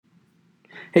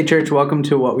Hey, church, welcome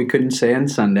to What We Couldn't Say on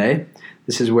Sunday.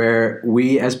 This is where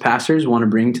we, as pastors, want to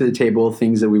bring to the table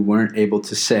things that we weren't able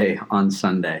to say on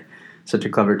Sunday. Such a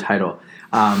clever title.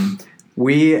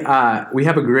 We have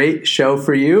a great show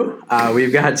for you.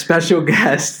 We've got special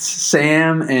guests,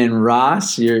 Sam and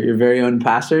Ross, your very own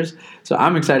pastors. So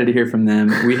I'm excited to hear from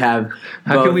them. We have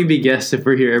How can we be guests if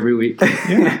we're here every week?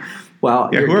 Yeah. Well,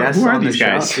 yeah, you're guests who are on these the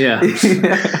guys? show. Yeah.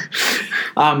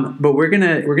 But we're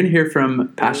gonna hear from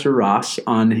Pastor Ross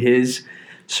on his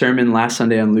sermon last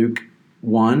Sunday on Luke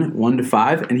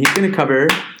 1:1-5, and he's gonna cover.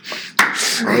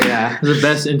 Oh yeah, It was the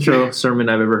best intro sermon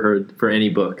I've ever heard for any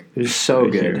book. it was so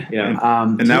good. Yeah.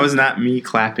 And that was not me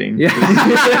clapping. Yeah.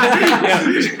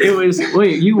 It was.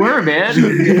 Wait, you were, man.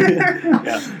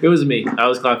 It was me. I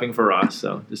was clapping for Ross.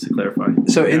 So just to clarify.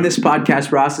 So in this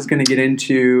podcast, Ross is going to get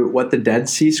into what the Dead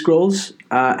Sea Scrolls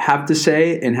have to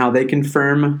say and how they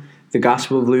confirm the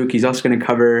Gospel of Luke. He's also going to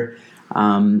cover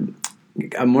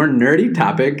a more nerdy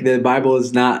topic. The Bible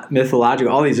is not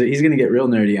mythological. He's going to get real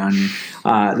nerdy on you.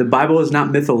 The Bible is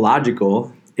not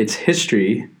mythological. It's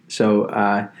history. So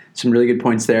some really good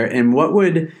points there. And what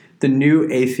would the new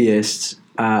atheists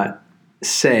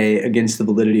say against the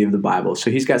validity of the Bible? So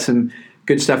he's got some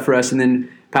good stuff for us. And then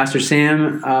Pastor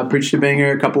Sam preached a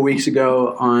banger a couple weeks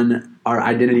ago on our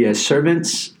identity as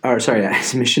servants,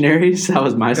 as missionaries. That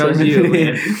was my sermon. That was you,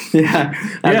 man.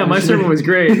 Yeah, My sermon was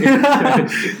great.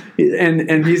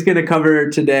 and he's going to cover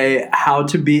today how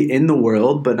to be in the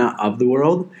world but not of the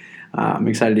world. I'm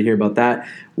excited to hear about that.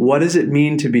 What does it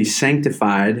mean to be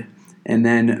sanctified? And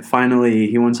then finally,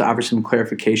 he wants to offer some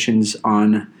clarifications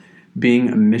on being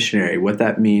a missionary, what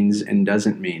that means and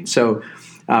doesn't mean. So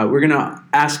we're going to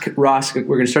ask Ross, we're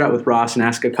going to start out with Ross and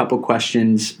ask a couple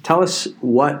questions. Tell us,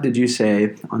 what did you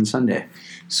say on Sunday?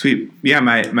 Sweet. Yeah,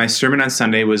 my sermon on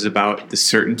Sunday was about the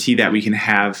certainty that we can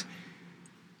have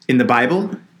in the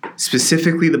Bible,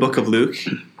 specifically the book of Luke,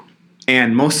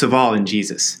 and most of all in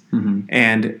Jesus. Mm-hmm.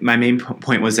 And my main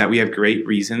point was that we have great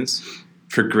reasons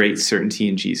for great certainty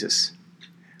in Jesus.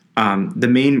 The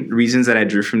main reasons that I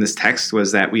drew from this text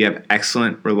was that we have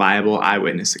excellent, reliable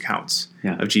eyewitness accounts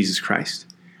of Jesus Christ.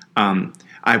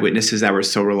 Eyewitnesses that were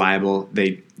so reliable,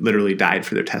 they literally died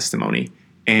for their testimony.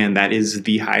 And that is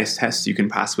the highest test you can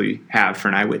possibly have for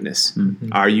an eyewitness. Mm-hmm.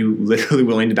 Are you literally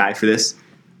willing to die for this?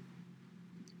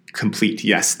 Complete.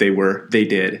 Yes, they were. They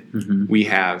did. Mm-hmm. We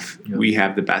have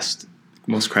the best,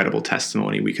 most credible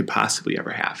testimony we could possibly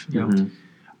ever have.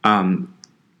 Mm-hmm.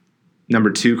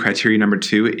 Criteria number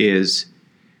two is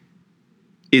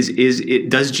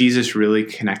does Jesus really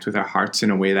connect with our hearts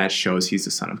in a way that shows he's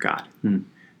the Son of God? Mm.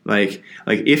 Like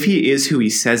if he is who he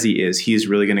says he is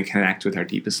really going to connect with our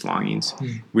deepest longings.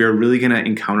 Mm. We are really going to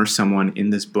encounter someone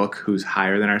in this book who's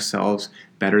higher than ourselves,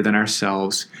 better than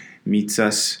ourselves, meets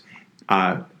us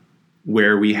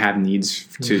where we have needs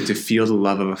to feel the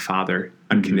love of a father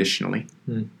unconditionally.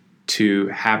 Mm. To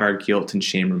have our guilt and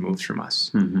shame removed from us,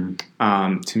 to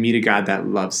meet a God that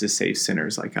loves to save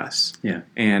sinners like us. Yeah.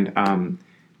 And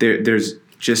it's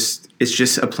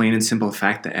just a plain and simple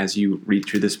fact that as you read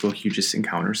through this book, you just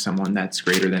encounter someone that's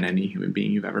greater than any human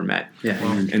being you've ever met. Yeah.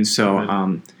 Wow. And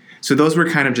so, so those were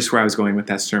kind of just where I was going with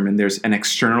that sermon. There's an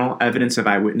external evidence of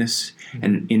eyewitness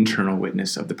and an internal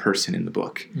witness of the person in the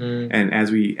book. Mm. And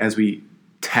as we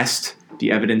test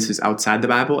the evidences outside the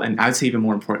Bible, and I would say even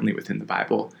more importantly within the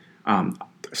Bible,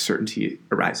 certainty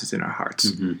arises in our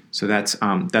hearts. Mm-hmm. So that's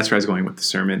where I was going with the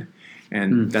sermon,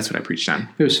 and that's what I preached on.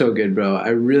 It was so good, bro. I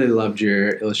really loved your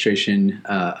illustration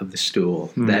of the stool.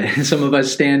 Mm-hmm. That some of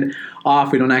us stand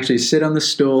off. We don't actually sit on the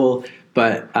stool,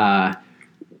 but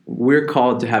we're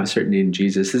called to have certainty in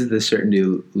Jesus. This is the certainty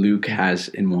Luke has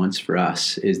and wants for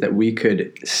us, is that we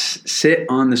could sit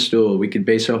on the stool. We could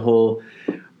base our whole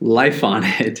life on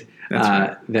it.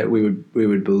 Right. That we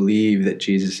would believe that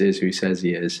Jesus is who he says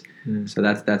he is. Mm. So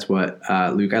that's what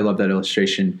Luke. I love that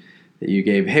illustration that you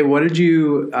gave. Hey, what do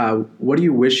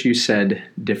you wish you said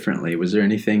differently? Was there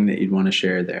anything that you'd want to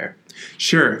share there?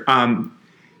 Sure.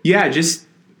 Just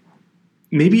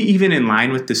maybe even in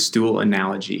line with the stool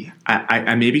analogy,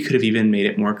 I maybe could have even made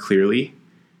it more clearly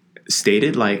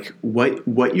stated. Like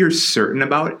what you're certain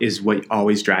about is what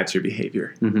always drives your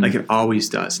behavior. Mm-hmm. Like it always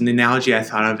does. And the analogy I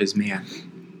thought of is, man,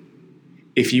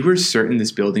 if you were certain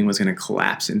this building was going to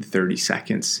collapse in 30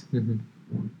 seconds,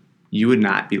 you would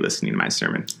not be listening to my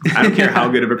sermon. I don't care how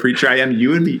good of a preacher I am. You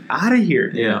would be out of here.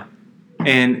 Yeah.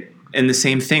 And the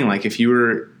same thing, like if you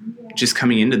were just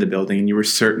coming into the building and you were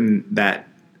certain that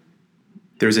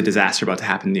there was a disaster about to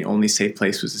happen, the only safe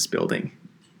place was this building.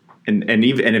 And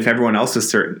if everyone else was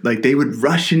certain, like they would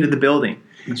rush into the building.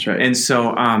 That's right. And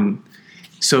so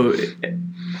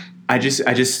I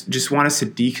just want us to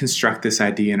deconstruct this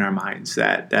idea in our minds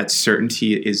that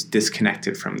certainty is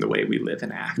disconnected from the way we live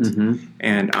and act,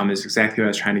 and is exactly what I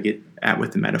was trying to get at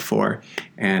with the metaphor.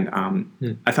 And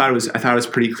I thought it was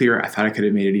pretty clear. I thought I could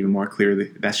have made it even more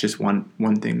clear. That's just one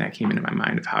thing that came into my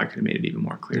mind of how I could have made it even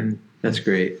more clear. That's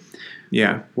great.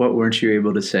 Yeah. What weren't you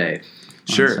able to say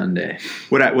on Sunday?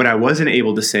 What I wasn't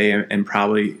able to say, and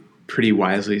probably pretty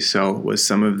wisely so, was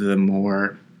some of the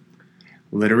more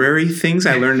literary things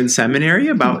I learned in seminary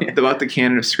about the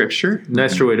canon of Scripture.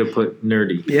 Nice way to put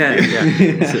nerdy. Yeah.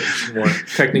 It's more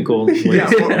technical.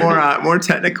 More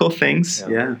technical things.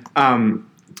 Yeah. And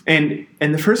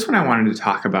the first one I wanted to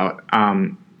talk about,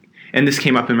 and this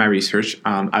came up in my research.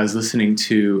 I was listening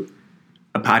to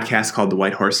a podcast called The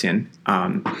White Horse Inn.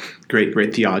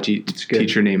 Great theology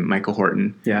teacher named Michael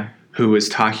Horton. Yeah. Who was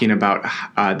talking about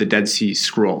the Dead Sea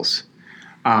Scrolls.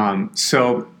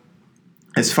 So,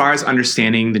 as far as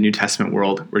understanding the New Testament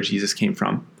world where Jesus came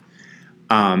from,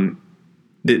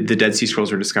 the Dead Sea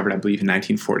Scrolls were discovered, I believe, in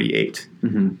 1948.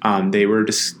 They were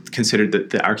just considered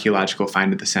the archaeological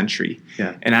find of the century.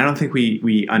 Yeah. And I don't think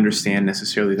we understand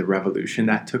necessarily the revolution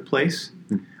that took place.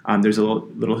 There's a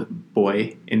little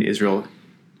boy in Israel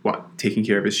taking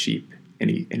care of his sheep, and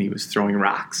he was throwing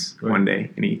rocks one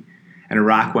day, and a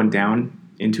rock went down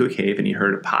into a cave, and he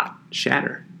heard a pot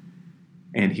shatter.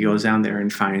 And he goes down there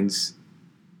and finds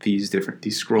these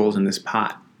scrolls in this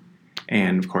pot.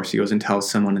 And of course he goes and tells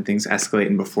someone, and things escalate,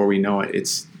 and before we know it,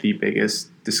 it's the biggest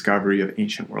discovery of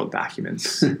ancient world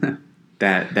documents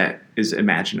that is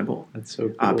imaginable. That's so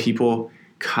cool. People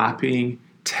copying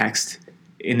text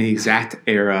in the exact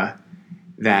era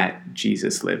that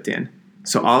Jesus lived in.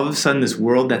 So all of a sudden, this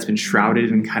world that's been shrouded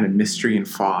in kind of mystery and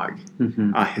fog,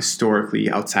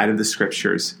 historically outside of the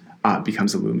Scriptures,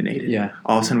 becomes illuminated. Yeah.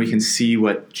 All of a sudden, we can see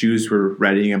what Jews were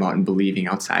writing about and believing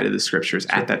outside of the Scriptures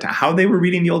at that time. How they were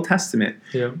reading the Old Testament.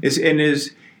 Yeah. It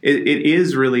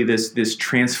is really this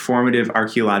transformative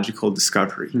archaeological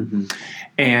discovery.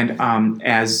 And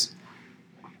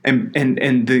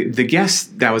the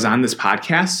guest that was on this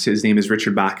podcast, his name is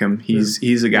Richard Bauckham.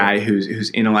 He's a guy whose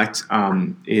intellect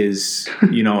is,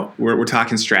 we're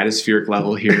talking stratospheric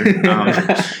level here.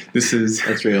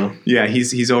 That's real. Yeah,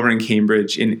 he's over in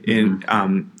Cambridge in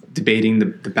debating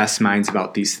the best minds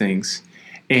about these things,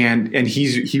 and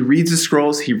he reads the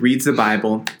scrolls, he reads the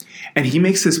Bible, and he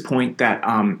makes this point that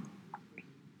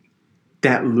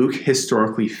that Luke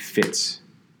historically fits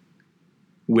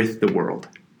with the world.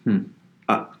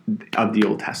 Of the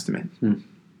Old Testament.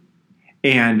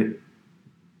 And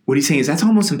what he's saying is that's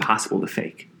almost impossible to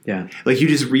fake. Yeah. Like you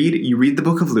read the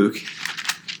book of Luke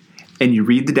and you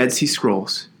read the Dead Sea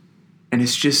Scrolls, and it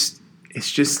just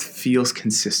feels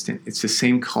consistent. It's the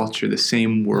same culture, the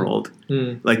same world.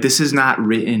 Like this is not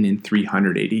written in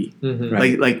 300 AD.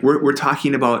 Right. Like we're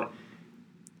talking about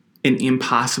an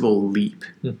impossible leap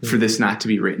for this not to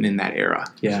be written in that era.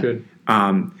 Yeah. Good.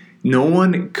 No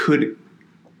one could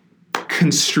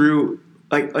construe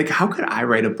like how could I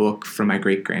write a book from my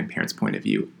great grandparents' point of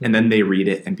view, and then they read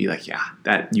it and be like, yeah,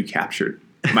 that you captured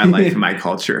my life and my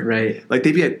culture. Right. Like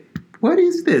they'd be like, what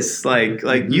is this? Like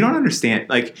you don't understand.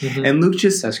 And Luke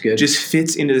just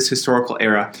fits into this historical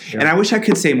era. Yeah. And I wish I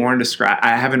could say more and describe.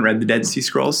 I haven't read the Dead Sea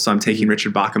Scrolls, so I'm taking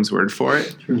Richard Bauckham's word for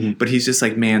it. But he's just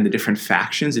like, man, the different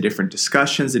factions, the different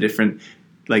discussions, the different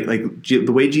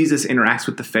the way Jesus interacts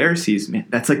with the Pharisees, man,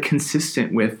 that's like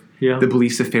consistent with the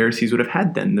beliefs the Pharisees would have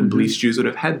had then, the beliefs Jews would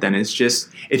have had then. It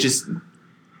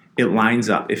lines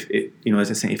up. If it, as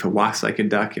I say, if it walks like a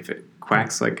duck, if it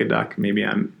quacks like a duck, maybe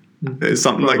I'm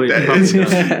something like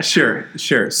that. Sure.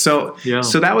 So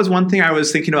that was one thing I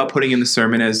was thinking about putting in the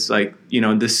sermon as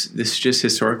this just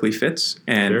historically fits.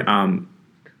 And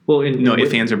no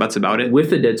ifs, ands, or buts about it. With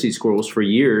the Dead Sea Scrolls, for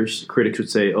years, critics would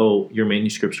say, "Oh, your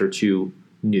manuscripts are too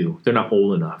new. They're not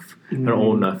old enough. They're not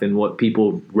old enough." And what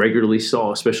people regularly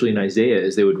saw, especially in Isaiah,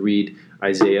 is they would read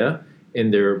Isaiah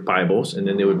in their Bibles, and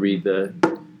then they would read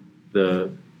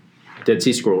the Dead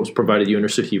Sea Scrolls, provided you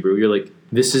understood Hebrew. You're like,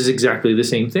 this is exactly the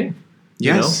same thing.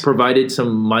 Yes. Provided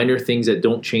some minor things that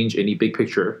don't change any big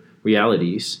picture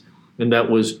realities. And that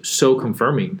was so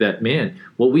confirming that, man,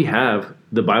 what we have,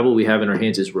 the Bible we have in our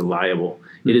hands is reliable.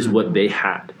 It is what they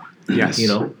had. Yes.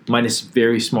 Minus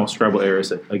very small scribal errors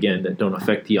that don't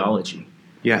affect theology.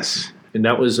 Yes. And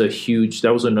that was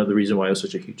another reason why it was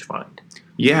such a huge find.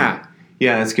 Yeah.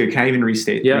 Yeah, that's good. Can I even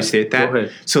restate that? Go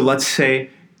ahead. So let's say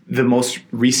the most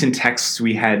recent texts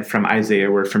we had from Isaiah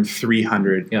were from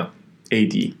 300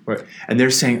 AD. Right. And they're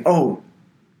saying,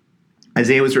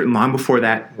 Isaiah was written long before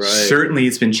that. Right. Certainly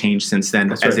it's been changed since then.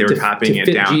 They were copying it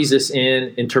down. To fit Jesus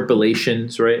in,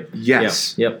 interpolations, right?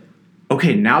 Yes. Yep.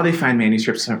 Okay, now they find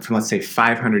manuscripts from, let's say,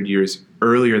 500 years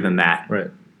earlier than that. Right.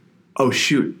 Oh,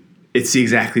 shoot. It's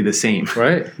exactly the same.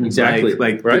 Right. Exactly.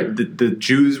 Like right. the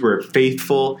Jews were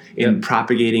faithful in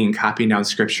propagating and copying down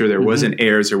Scripture. There wasn't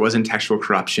errors. There wasn't textual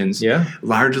corruptions. Yeah.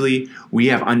 Largely, we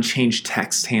have unchanged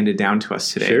text handed down to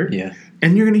us today. Sure. Yeah.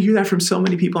 And you're going to hear that from so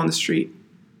many people on the street.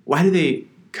 Why do they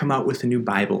come out with a new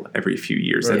Bible every few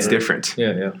years? Right. That's different.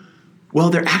 Yeah, yeah. Well,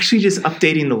 they're actually just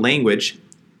updating the language.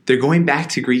 They're going back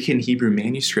to Greek and Hebrew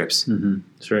manuscripts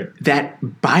That's right.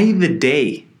 that by the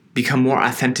day become more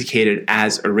authenticated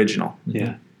as original.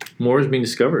 Yeah. More is being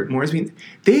discovered. More is being,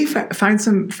 they find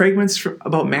some fragments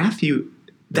about Matthew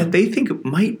that they think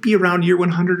might be around year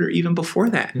 100 or even before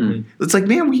that. It's like,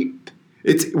 man,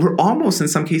 we're almost in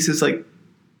some cases like,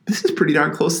 this is pretty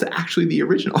darn close to actually the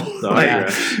original.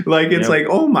 It's like,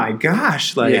 oh my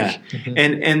gosh.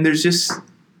 And there's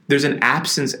an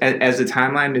absence as the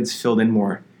timeline is filled in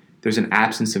more. There's an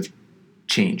absence of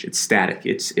change. It's static.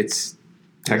 It's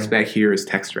text back here is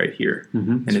text right here,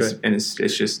 and it's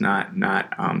just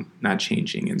not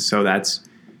changing. And so that's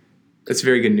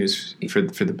very good news for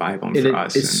the Bible and for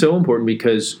us. It's so important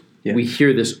because we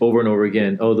hear this over and over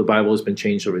again. Oh, the Bible has been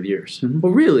changed over the years.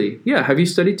 Well, really? Yeah. Have you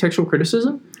studied textual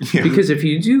criticism? Yeah. Because if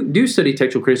you do study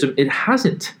textual criticism, it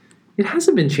hasn't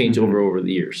been changed over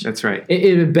the years. That's right.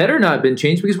 It better not have been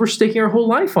changed because we're staking our whole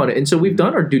life on it. And so we've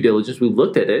done our due diligence. We've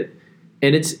looked at it,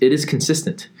 and it is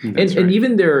consistent. And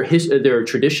even there are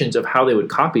traditions of how they would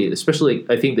copy it, especially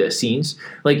I think the Essenes.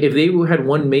 Like if they had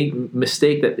one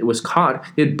mistake that was caught,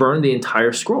 they'd burn the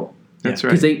entire scroll. That's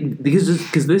right.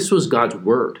 Because this was God's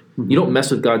word. You don't mess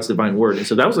with God's divine word. And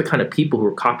so that was the kind of people who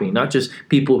were copying, not just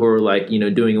people who were like,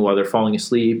 doing it while they're falling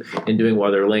asleep and doing it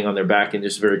while they're laying on their back and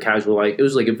just very casual. Like it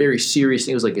was like a very serious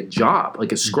thing. It was like a job,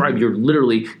 like a scribe. You're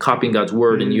literally copying God's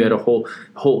word, and you had a whole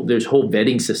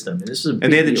vetting system. And this is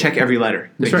and they had to check every letter.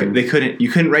 That's right.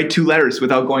 You couldn't write 2 letters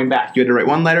without going back. You had to write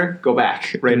 1 letter, go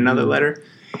back, write another letter.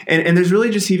 And there's really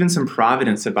just even some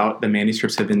providence about the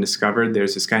manuscripts that have been discovered.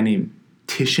 There's this guy named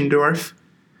Tischendorf.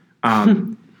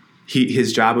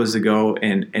 His job was to go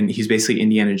and he's basically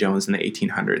Indiana Jones in the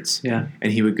 1800s. Yeah.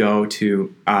 And he would go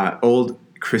to old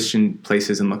Christian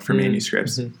places and look for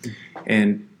manuscripts.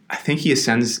 And I think he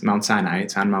ascends Mount Sinai.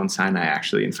 It's on Mount Sinai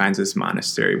actually, and finds this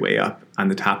monastery way up on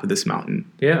the top of this mountain.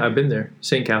 Yeah, I've been there.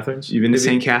 St. Catherine's. You've been to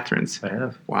St. Catherine's? I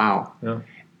have. Wow. Yeah.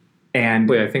 And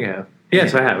wait, I think I have.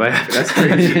 Yes, I have. That's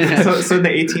crazy. So in the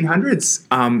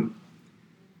 1800s,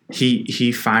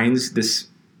 he finds this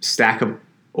stack of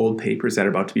old papers that are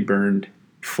about to be burned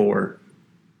for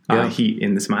heat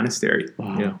in this monastery.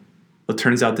 Wow. Yeah. Well, it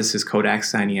turns out this is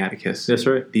Codex Sinaiticus. That's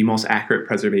right. The most accurate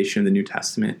preservation of the New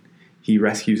Testament. He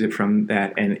rescues it from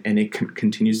that, and it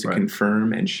continues to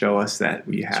confirm and show us that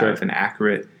we have an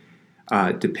accurate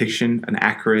depiction, an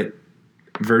accurate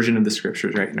version of the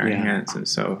Scriptures right in our hands. And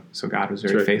so God was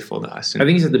very faithful to us. And I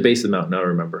think he's at the base of the mountain, I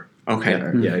remember. Okay.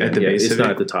 Yeah, at the base it's of not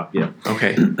it? at the top, yeah.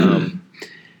 Okay.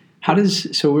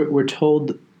 We're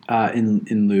told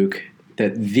in Luke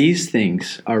that these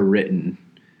things are written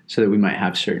so that we might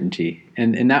have certainty,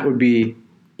 and that would be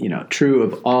true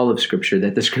of all of Scripture,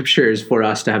 that the Scripture is for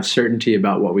us to have certainty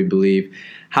about what we believe.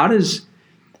 How does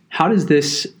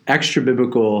this extra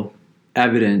biblical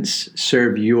evidence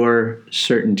serve your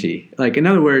certainty? Like, in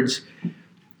other words,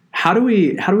 how do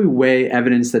we weigh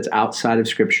evidence that's outside of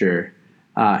Scripture,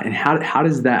 and how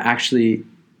does that actually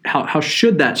how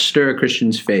should that stir a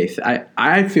Christian's faith?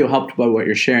 I feel helped by what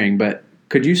you're sharing, but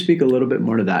could you speak a little bit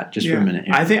more to that just for a minute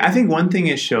here? I think one thing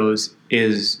it shows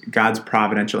is God's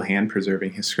providential hand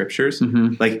preserving His Scriptures.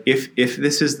 Like if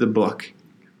this is the book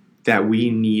that we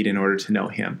need in order to know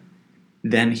Him,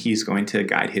 then He's going to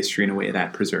guide history in a way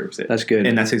that preserves it. That's good,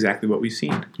 and that's exactly what we've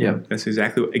seen. Yeah, that's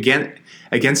exactly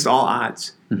against all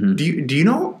odds. Do you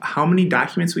know how many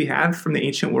documents we have from the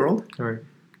ancient world? All right.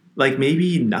 Like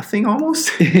maybe nothing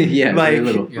almost. Yeah, like very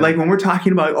little. Like when we're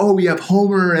talking about we have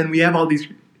Homer and we have all these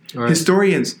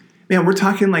historians. Man, we're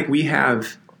talking like we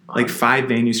have like 5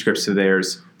 manuscripts of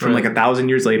theirs from like 1,000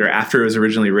 years later after it was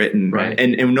originally written,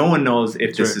 and no one knows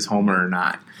if this is Homer or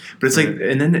not. But it's like,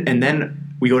 and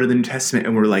then we go to the New Testament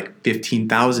and we're like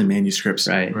 15,000 manuscripts,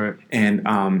 right?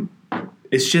 And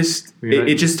it's just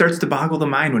it just starts to boggle the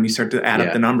mind when you start to add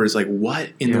up the numbers. Like, what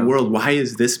in the world? Why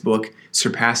is this book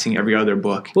surpassing every other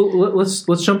book? Well, let's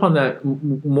jump on that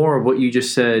more of what you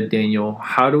just said, Daniel.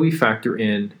 How do we factor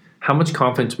in how much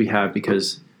confidence we have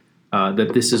because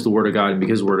that this is the Word of God, and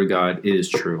because the Word of God is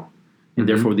true, and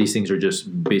therefore these things are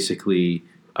just basically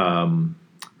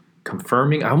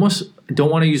confirming. I almost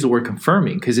don't want to use the word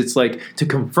confirming, because it's like, to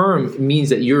confirm means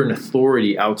that you're an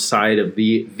authority outside of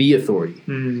the authority,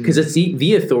 because it's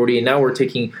the authority, and now we're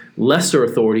taking lesser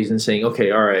authorities and saying,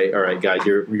 okay, all right, God,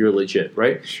 you're legit,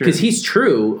 right? Because he's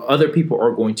true. Other people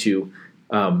are going to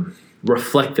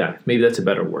reflect that. Maybe that's a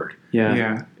better word.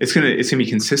 Yeah. It's gonna be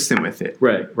consistent with it.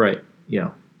 Right.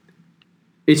 Yeah.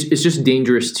 It's just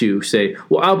dangerous to say,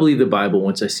 well, I'll believe the Bible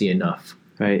once I see enough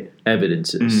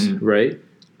evidences, right?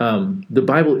 The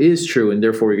Bible is true, and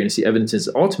therefore you're going to see evidences.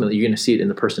 Ultimately, you're going to see it in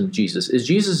the person of Jesus. Is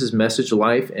Jesus' message,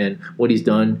 life, and what he's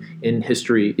done in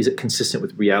history, is it consistent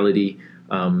with reality?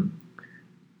 I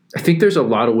think there's a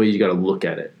lot of ways you got to look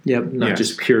at it. Not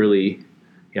just purely,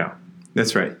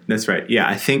 That's right. Yeah,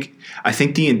 I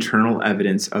think the internal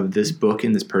evidence of this book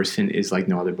and this person is like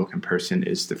no other book and person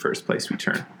is the first place we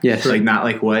turn. Yes. Like not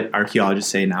like what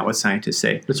archaeologists say, not what scientists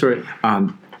say. That's right.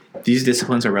 These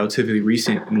disciplines are relatively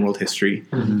recent in world history,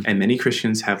 and many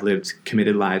Christians have lived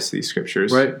committed lives to these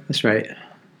scriptures. Right. That's right.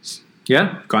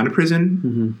 Yeah. Gone to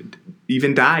prison,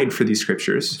 even died for these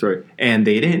scriptures. That's right. And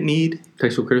they didn't need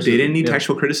textual criticism. They didn't need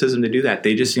textual criticism to do that.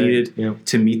 They just needed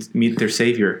to meet their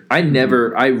Savior. I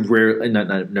rarely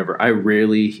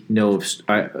know of.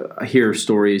 I hear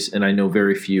stories, and I know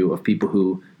very few of people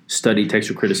who study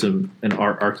textual criticism and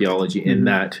archaeology, and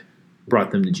that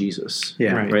brought them to Jesus.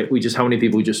 Yeah. Right. How many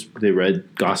people they read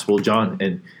Gospel of John,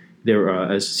 and there,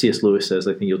 as C.S. Lewis says,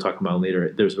 I think you'll talk about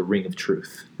later, there's a ring of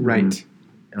truth. Right.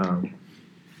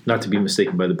 Not to be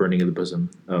mistaken by the burning of the bosom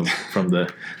from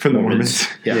the Mormons.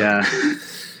 Yeah.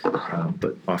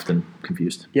 But often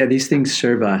confused. Yeah, these things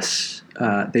serve us.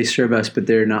 They serve us, but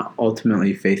they're not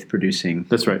ultimately faith producing.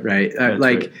 That's right. Right. That's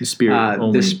like right. The Spirit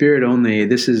only. The Spirit only.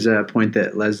 This is a point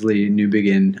that Leslie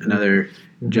Newbigin, another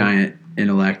giant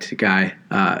intellect guy,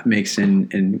 makes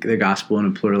in the Gospel in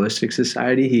a Pluralistic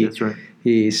Society. That's right.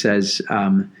 He says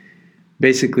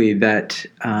basically that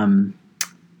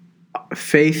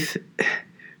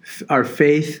our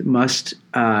faith must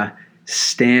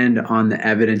stand on the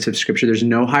evidence of Scripture. There's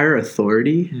no higher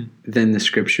authority than the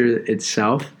Scripture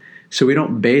itself. So we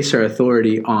don't base our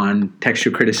authority on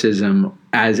textual criticism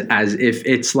as if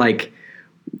it's like.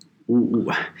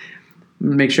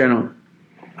 Make sure I don't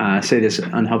say this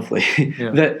unhelpfully.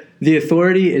 That the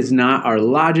authority is not our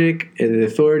logic. The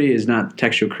authority is not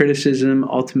textual criticism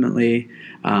ultimately,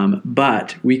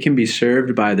 but we can be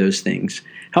served by those things.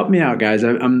 Help me out, guys.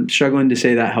 I'm struggling to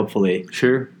say that helpfully.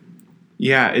 Sure.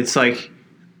 Yeah, it's like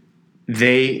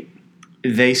they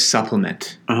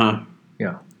supplement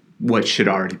what should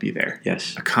already be there.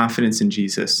 Yes. A confidence in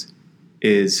Jesus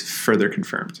is further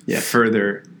confirmed. Yeah.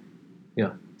 Further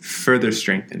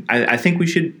strengthened. I think we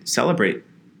should celebrate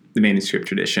the manuscript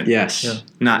tradition. Yes. Yeah.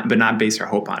 Not base our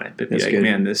hope on it, but be That's like, good.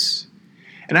 man, this.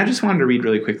 And I just wanted to read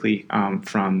really quickly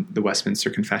from the Westminster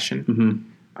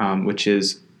Confession, which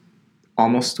is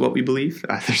almost what we believe.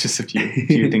 There's just a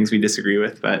few things we disagree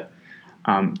with, but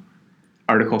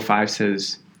Article 5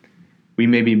 says, we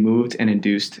may be moved and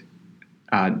induced.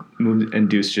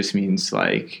 Induced just means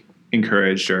like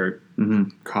encouraged or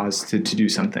caused to do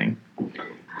something.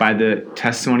 By the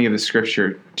testimony of the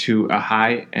Scripture to a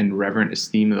high and reverent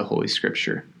esteem of the Holy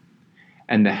Scripture,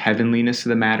 and the heavenliness of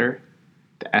the matter,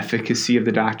 the efficacy of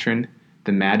the doctrine,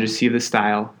 the majesty of the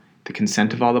style, the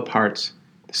consent of all the parts,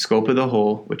 the scope of the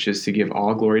whole, which is to give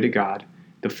all glory to God,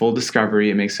 the full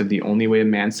discovery it makes of the only way of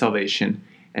man's salvation,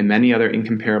 and many other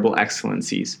incomparable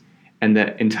excellencies, and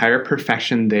the entire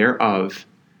perfection thereof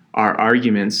are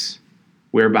arguments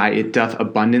whereby it doth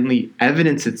abundantly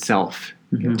evidence itself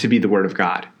to be the Word of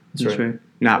God. That's right.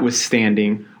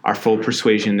 Notwithstanding our full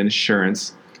persuasion and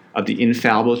assurance of the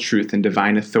infallible truth and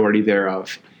divine authority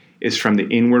thereof is from the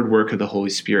inward work of the Holy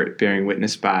Spirit, bearing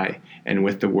witness by and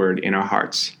with the Word in our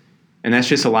hearts. And that's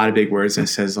just a lot of big words that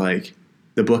says, like,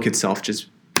 the book itself just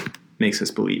makes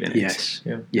us believe in it. Yes.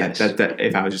 Yeah. Yes. That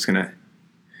if I was just going to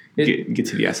get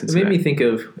to the essence of it. It made me think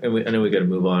of, and I know we got to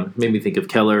move on, it made me think of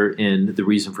Keller in The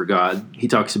Reason for God. He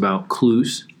talks about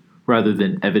clues rather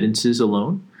than evidences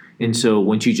alone. And so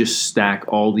once you just stack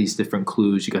all these different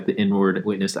clues, you got the inward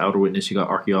witness, the outer witness, you got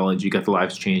archaeology, you got the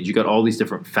lives change, you got all these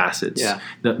different facets. Yeah.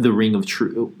 The ring of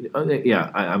truth.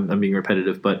 I'm being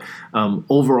repetitive, but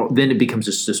overall, then it becomes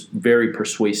this very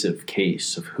persuasive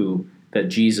case of that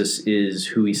Jesus is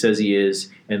who he says he is,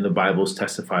 and the Bibles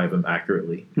testify of him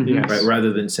accurately. Yes. Right?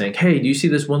 Rather than saying, hey, do you see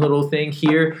this one little thing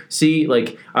here? See,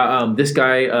 like this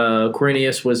guy,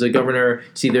 Quirinius was a governor.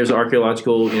 See, there's an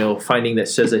archaeological finding that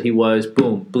says that he was,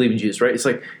 boom, believe in Jesus, right? It's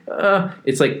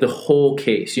like the whole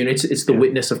case. It's the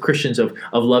witness of Christians of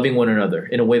loving one another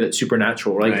in a way that's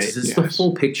supernatural, right? Right. It's the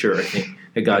full picture, I think,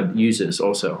 that God uses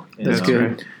also. And, That's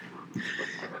good.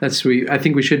 That's sweet. I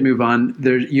think we should move on.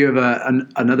 You have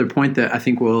another point that I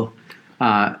think will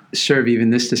serve even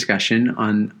this discussion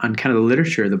on kind of the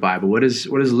literature of the Bible. What does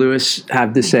Lewis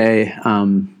have to say?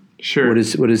 Sure. What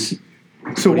is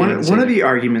So one of the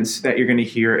arguments that you're going to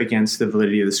hear against the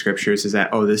validity of the scriptures is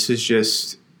that, this is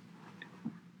just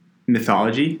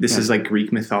mythology. This is like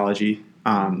Greek mythology.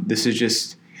 This is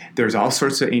just, there's all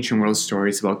sorts of ancient world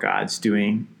stories about gods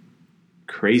doing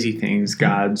crazy things,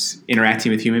 gods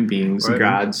interacting with human beings, right.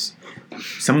 gods,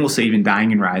 someone will say even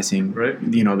dying and rising. Right.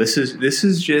 This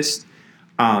is just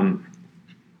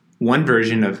one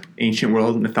version of ancient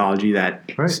world mythology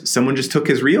that someone just took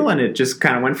as real, and it just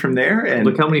kind of went from there. And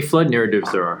look how many flood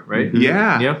narratives there are, right?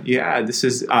 Yeah. This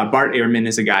is Bart Ehrman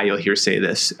is a guy you'll hear say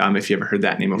this. If you ever heard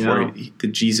that name before, the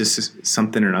Jesus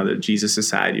something or another, Jesus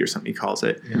Society or something he calls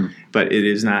it, but it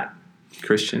is not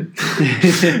Christian.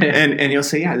 and he'll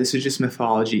say, this is just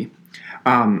mythology.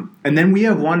 And then we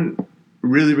have one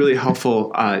really, really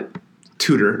helpful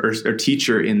tutor or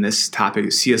teacher in this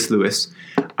topic, C.S. Lewis,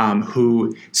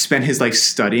 who spent his life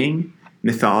studying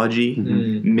mythology,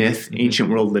 myth, ancient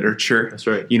world literature. That's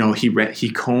right. He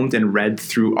combed and read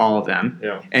through all of them,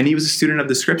 and he was a student of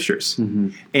the scriptures.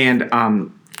 And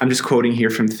I'm just quoting here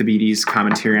from Thucydides'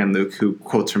 commentary on Luke, who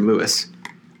quotes from Lewis.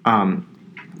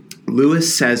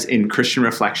 Lewis says in Christian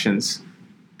Reflections,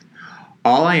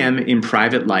 "All I am in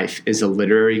private life is a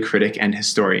literary critic and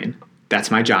historian. That's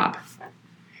my job.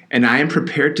 And I am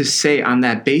prepared to say on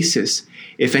that basis,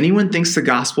 if anyone thinks the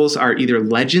Gospels are either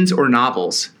legends or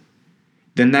novels,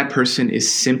 then that person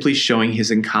is simply showing his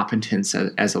incompetence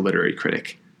as a literary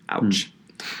critic." Ouch.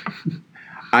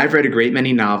 "I've read a great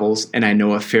many novels, and I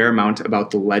know a fair amount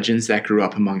about the legends that grew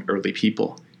up among early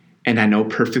people. And I know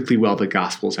perfectly well the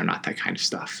Gospels are not that kind of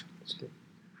stuff.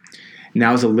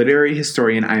 Now, as a literary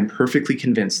historian, I am perfectly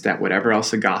convinced that whatever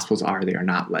else the Gospels are, they are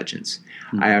not legends.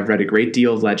 I have read a great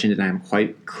deal of legend, and I am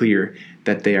quite clear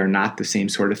that they are not the same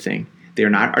sort of thing. They are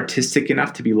not artistic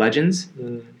enough to be legends.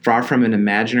 Far from an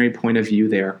imaginary point of view,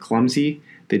 they are clumsy.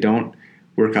 They don't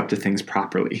work up to things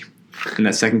properly." And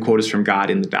that second quote is from God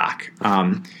in the doc.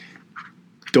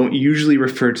 Don't usually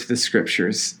refer to the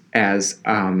scriptures as,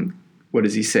 what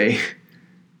does he say?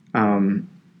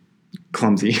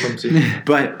 Clumsy.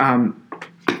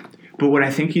 But what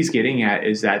I think he's getting at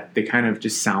is that they kind of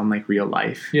just sound like real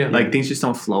life. Yeah. Like things just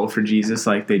don't flow for Jesus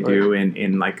like they do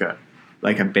in like a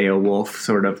Beowulf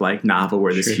sort of like novel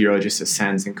where this hero just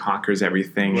ascends and conquers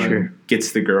everything and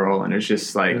gets the girl, and it's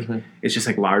just like it's just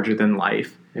like larger than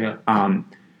life. Yeah.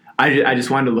 I just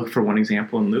wanted to look for one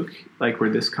example in Luke, like where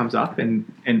this comes up, and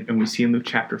we see in Luke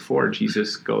chapter 4,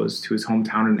 Jesus goes to his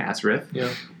hometown in Nazareth,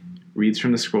 reads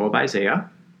from the scroll of Isaiah,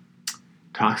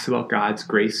 talks about God's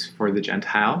grace for the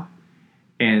Gentile,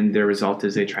 and their result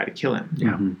is they try to kill him.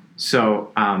 Yeah.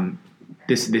 So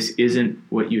this isn't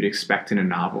what you'd expect in a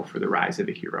novel for the rise of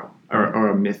a hero or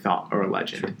a myth or a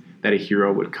legend, that a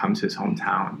hero would come to his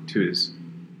hometown, to his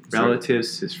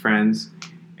relatives, his friends,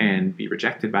 and be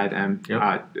rejected by them,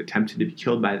 attempted to be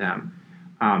killed by them,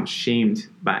 shamed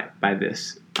by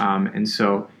this. And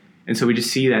so we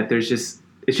just see that it's just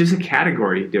a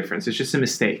category difference. It's just a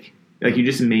mistake. Like you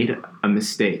just made a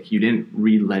mistake. You didn't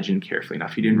read legend carefully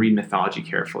enough. You didn't read mythology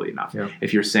carefully enough. Yeah.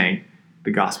 If you're saying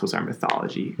the Gospels are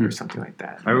mythology or something like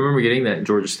that. I remember getting that in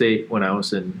Georgia State when I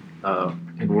was in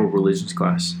world religions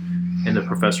class, and the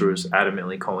professor was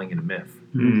adamantly calling it a myth.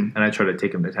 And I tried to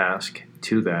take him to task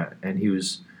to that, and he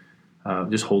was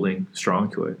just holding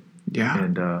strong to it. Yeah.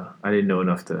 And I didn't know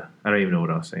enough I don't even know what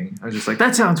I was saying. I was just like,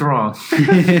 that sounds wrong.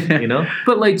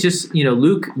 But like just,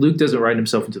 Luke doesn't write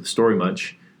himself into the story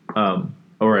much.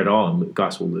 Or at all in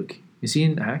Gospel Luke. Is he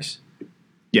in Acts?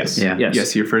 Yes. Yeah.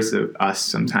 Yes, he refers to us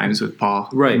sometimes with Paul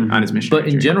on his mission. But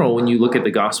in general, when you look at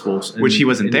the Gospels... Which he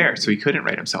wasn't there, so he couldn't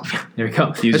write himself. There we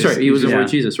go. That's right. He wasn't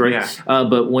with Jesus, right? Yeah.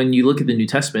 But when you look at the New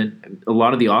Testament, a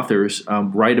lot of the authors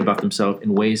write about themselves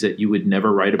in ways that you would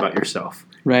never write about yourself.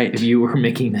 Right. If you were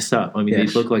making this up. I mean, they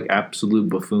look like absolute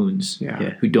buffoons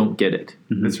who don't get it.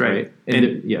 That's right.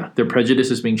 And their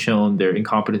prejudice is being shown, their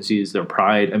incompetencies, their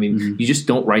pride. I mean, you just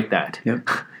don't write that. Yep.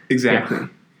 Exactly.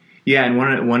 Yeah,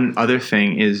 and one other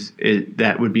thing is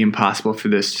that would be impossible for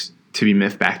this to be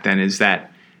myth back then is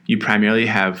that you primarily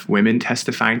have women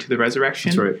testifying to the resurrection.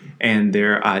 That's right. And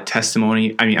their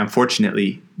testimony, I mean,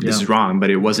 unfortunately, this is wrong, but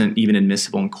it wasn't even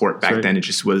admissible in court back then. It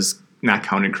just was not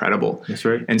counted credible. That's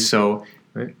right. And so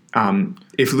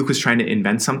if Luke was trying to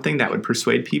invent something that would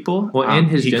persuade people... Well, and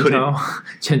his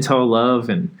Gentile love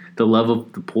and the love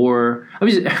of the poor. I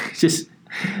mean, just...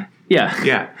 Yeah.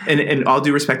 Yeah. And all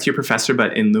due respect to your professor,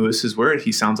 but in Lewis's word,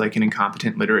 he sounds like an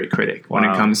incompetent literary critic when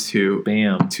it comes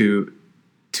to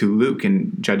to Luke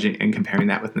and judging and comparing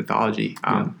that with mythology.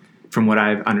 From what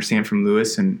I understand from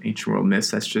Lewis and Ancient World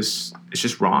Myths, it's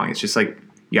just wrong. It's just like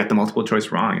you got the multiple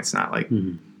choice wrong. It's not like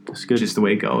That's good. just the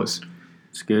way it goes.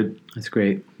 It's good. That's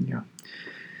great. Yeah.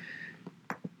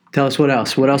 Tell us what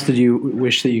else. What else did you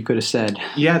wish that you could have said?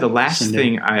 Yeah, the last Sunday.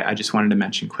 thing I just wanted to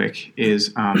mention quick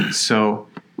is so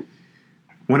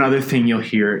one other thing you'll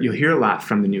hear a lot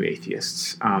from the new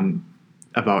atheists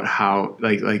about how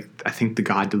like I think The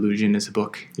God Delusion is a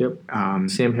book. Yep.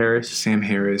 Sam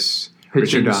Harris,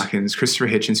 Richard Dawkins, Christopher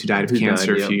Hitchens, who died of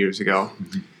cancer a few years ago.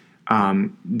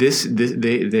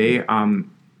 They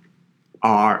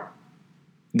are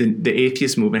the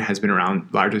atheist movement has been around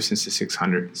largely since the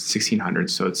 1600s,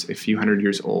 so it's a few hundred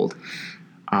years old.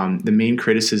 The main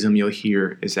criticism you'll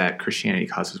hear is that Christianity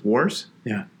causes wars.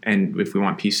 Yeah. And if we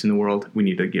want peace in the world, we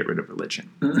need to get rid of religion.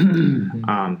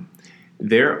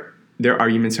 Their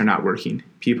arguments are not working.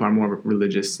 People are more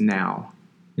religious now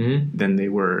than they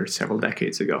were several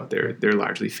decades ago. They're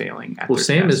largely failing at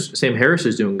their task. Sam Harris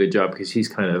is doing a good job because he's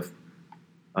kind of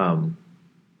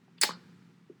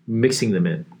mixing them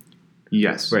in.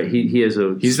 Yes. Right. He's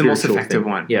the most effective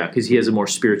one. Yeah, because he has a more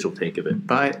spiritual take of it.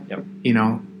 But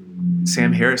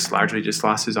Sam Harris largely just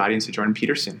lost his audience to Jordan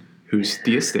Peterson, who's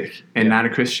theistic and not a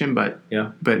Christian, but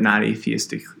not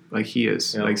atheistic like he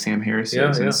is, like Sam Harris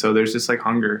is. And so there's just like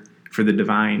hunger for the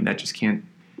divine that just can't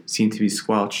seem to be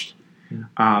squelched.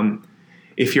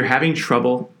 If you're having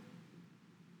trouble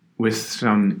with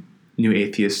some new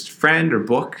atheist friend or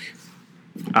book,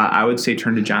 I would say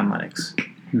turn to John Lennox.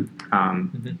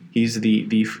 He's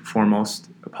the foremost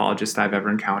apologist I've ever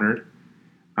encountered.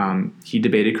 He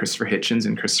debated Christopher Hitchens,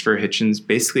 and Christopher Hitchens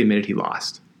basically admitted he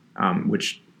lost,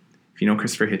 which, if you know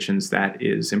Christopher Hitchens, that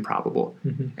is improbable.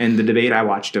 And the debate, I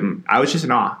watched him, I was just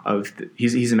in awe of,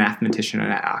 he's a mathematician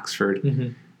at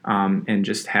Oxford, and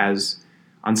just has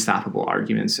unstoppable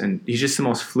arguments, and he's just the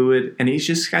most fluid, and he's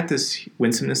just got this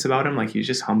winsomeness about him, like he's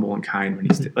just humble and kind when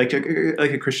he's like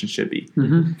a Christian should be.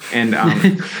 And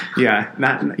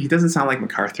he doesn't sound like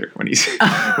MacArthur when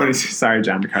he's sorry,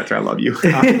 John MacArthur, I love you.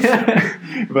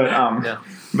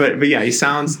 But yeah, he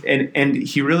sounds, and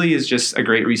he really is just a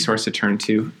great resource to turn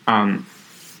to.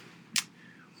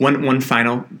 One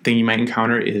final thing you might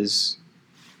encounter is,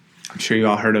 I'm sure you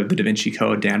all heard of the Da Vinci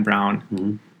Code, Dan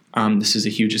Brown. This is a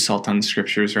huge assault on the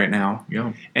scriptures right now.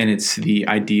 Yeah. And it's the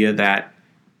idea that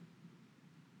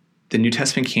the New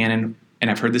Testament canon,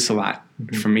 and I've heard this a lot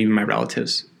from even my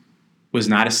relatives, was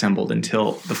not assembled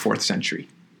until the 4th century,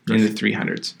 in the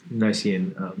 300s.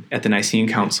 At the Nicene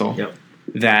Council. Yep.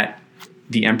 That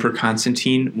the Emperor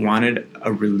Constantine wanted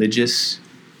a religious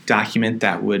document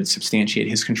that would substantiate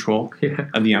his control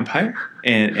of the empire,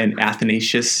 and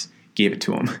Athanasius gave it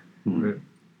to him. Right.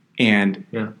 And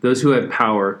those who had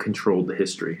power controlled the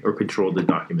history or controlled the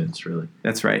documents, really.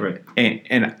 That's right.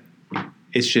 And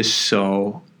it's just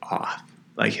so off.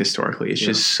 Like historically, it's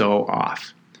just so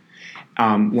off.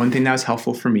 One thing that was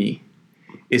helpful for me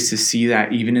is to see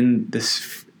that even in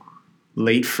this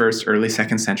late 1st, early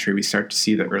 2nd century, we start to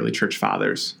see the early church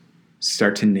fathers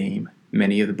start to name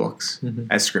many of the books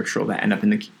as scriptural that end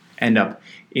up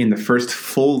in the first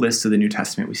full list of the New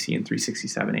Testament we see in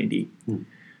 367 AD.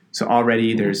 So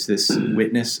already there's this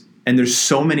witness, and there's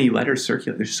so many letters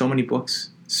circulating. There's so many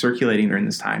books circulating during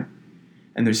this time,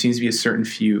 and there seems to be a certain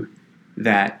few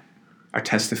that are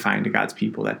testifying to God's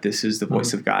people that this is the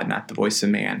voice of God, not the voice of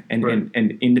man. And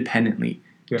and independently,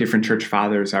 different church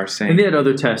fathers are saying. And they had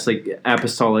other tests like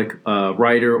apostolic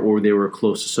writer, or they were a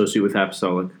close associate with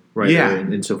apostolic writer,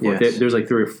 and so forth. Yes. There's like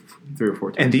three or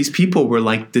four tests. And these people were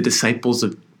like the disciples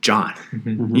of John,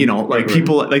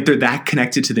 people like they're that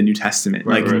connected to the New Testament,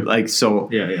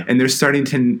 and they're starting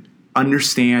to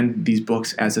understand these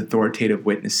books as authoritative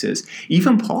witnesses.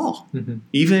 Even Paul,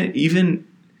 even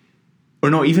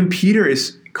Peter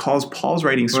calls Paul's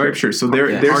writing scripture. So they're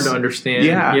hard to understand.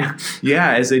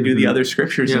 As they do the other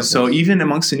scriptures. And so even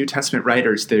amongst the New Testament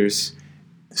writers, there's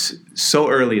so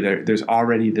early there's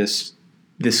already this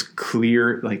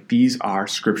clear, like, these are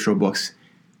scriptural books.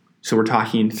 So we're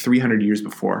talking 300 years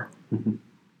before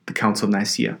the Council of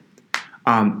Nicaea.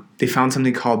 They found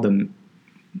something called the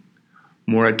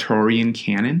Muratorian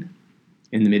Canon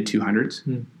in the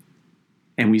mid-200s,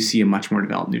 and we see a much more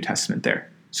developed New Testament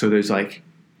there. So there's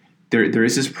there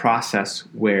is this process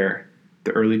where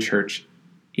the early church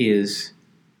is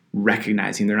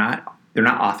recognizing they're not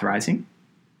authorizing.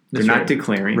 They're not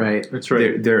declaring. Right. That's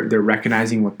right. They're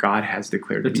recognizing what God has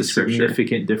declared. That's a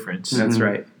significant difference. That's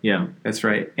right. Yeah. That's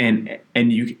right. And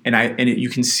you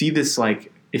can see this,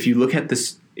 like, if you look at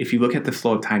the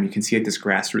flow of time, you can see like this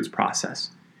grassroots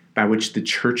process by which the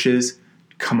churches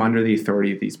come under the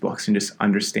authority of these books and just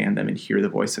understand them and hear the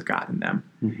voice of God in them.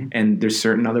 Mm-hmm. And there's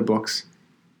certain other books,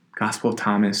 Gospel of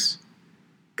Thomas,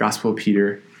 Gospel of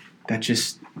Peter, that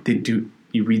just,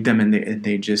 you read them and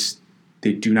they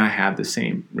do not have the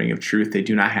same ring of truth. They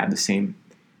do not have the same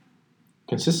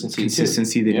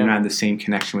consistency. They do not have the same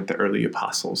connection with the early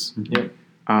apostles.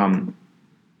 Yeah.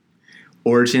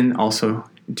 Origen also,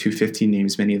 250,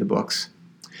 names many of the books.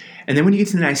 And then when you get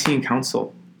to the Nicene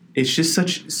Council, it's just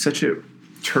such a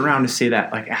turnaround to say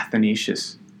that, like,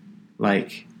 Athanasius,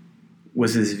 like,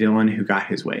 was this villain who got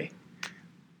his way.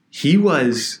 He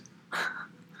was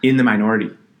in the minority.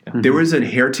 Mm-hmm. There was a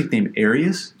heretic named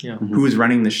Arius who was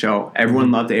running the show. Everyone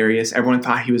loved Arius. Everyone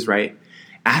thought he was right.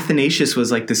 Athanasius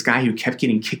was like this guy who kept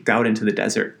getting kicked out into the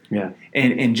desert. Yeah.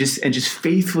 And just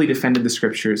faithfully defended the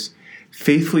scriptures,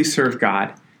 faithfully served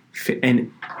God,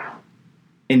 and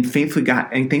thankfully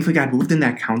God moved in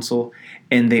that council,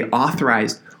 and they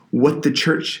authorized what the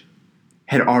church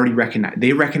had already recognized.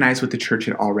 They recognized what the church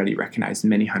had already recognized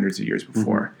many hundreds of years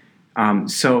before.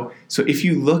 So if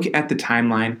you look at the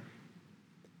timeline,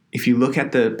 if you look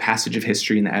at the passage of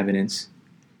history and the evidence,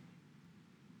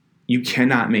 you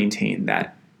cannot maintain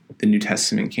that the New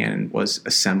Testament canon was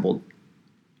assembled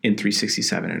in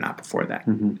 367 and not before that.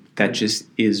 Mm-hmm. That just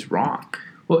is wrong.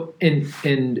 Well,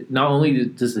 and not only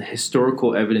does the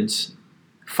historical evidence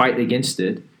fight against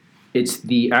it, it's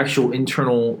the actual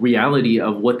internal reality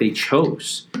of what they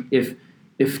chose.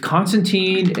 If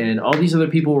Constantine and all these other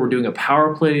people were doing a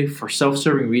power play for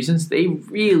self-serving reasons, they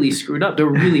really screwed up. They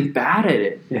were really bad at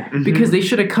it. Yeah. Mm-hmm. Because they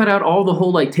should have cut out all the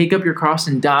whole, like, take up your cross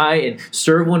and die and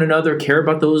serve one another, care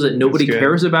about those that nobody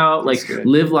cares about, like,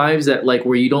 live lives that, like,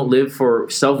 where you don't live for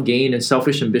self-gain and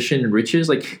selfish ambition and riches.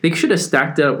 Like, they should have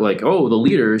stacked up, like, oh, the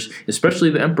leaders, especially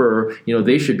the emperor,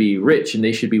 they should be rich and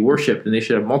they should be worshipped and they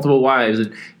should have multiple wives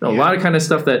and a lot of kind of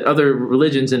stuff that other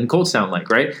religions and cults sound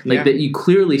like, right? Like, that you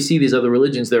clearly see these other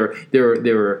religions. They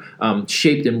were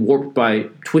shaped and warped by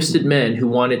twisted men who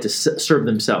wanted to serve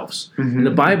themselves. Mm-hmm. In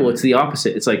the Bible, it's the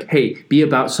opposite. It's like, hey, be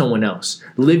about someone else.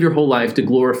 Live your whole life to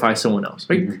glorify someone else.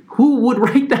 Right? Mm-hmm. Who would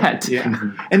write that? Yeah.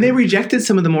 Mm-hmm. And they rejected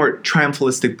some of the more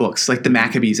triumphalistic books, like the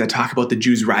Maccabees, that talk about the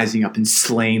Jews rising up and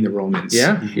slaying the Romans.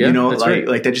 Yeah. That's right.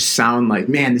 Like that just sound like,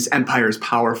 man, this empire is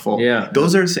powerful. Yeah.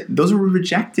 Those were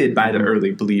rejected by the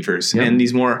early believers. Yeah. And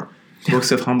these more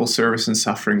books of humble service and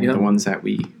suffering are the ones that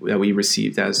we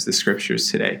received as the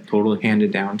scriptures today. Totally.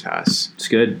 Handed down to us. It's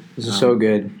good. This is so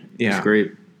good. Yeah. It's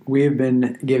great. We have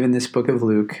been given this book of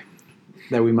Luke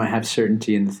that we might have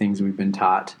certainty in the things we've been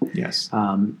taught. Yes.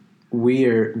 We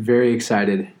are very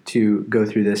excited to go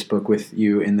through this book with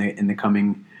you in the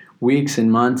coming weeks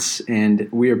and months, and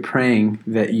we are praying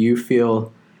that you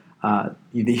feel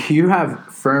you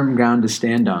have firm ground to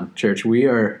stand on, church.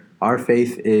 Our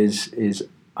faith is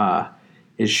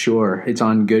sure. It's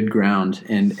on good ground,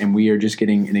 and we are just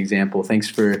getting an example. Thanks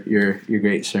for your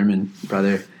great sermon,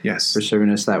 brother. Yes. For serving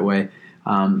us that way.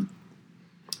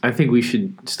 I think we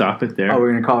should stop it there. Oh,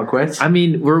 we're gonna call it quits? I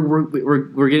mean,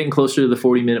 we're getting closer to the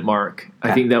 40-minute mark.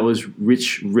 I think that was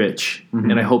rich, mm-hmm.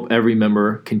 and I hope every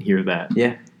member can hear that.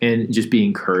 Yeah, and just be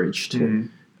encouraged.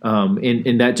 Mm-hmm.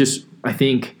 And that just, I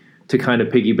think, to kind of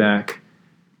piggyback,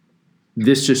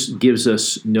 this just gives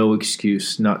us no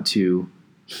excuse not to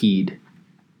heed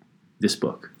this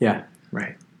book. Yeah,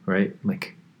 right.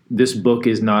 Like, this book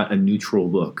is not a neutral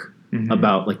book. Mm-hmm.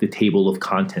 About, like, the table of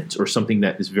contents or something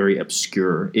that is very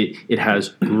obscure. It has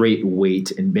great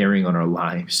weight and bearing on our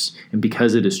lives. And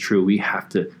because it is true, we have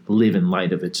to live in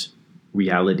light of its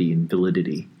reality and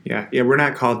validity. Yeah. We're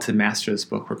not called to master this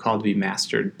book. We're called to be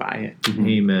mastered by it.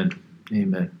 Mm-hmm.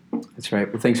 Amen. That's right.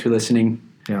 Well, thanks for listening.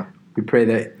 Yeah. We pray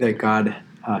that God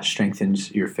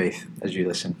strengthens your faith as you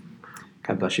listen.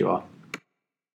 God bless you all.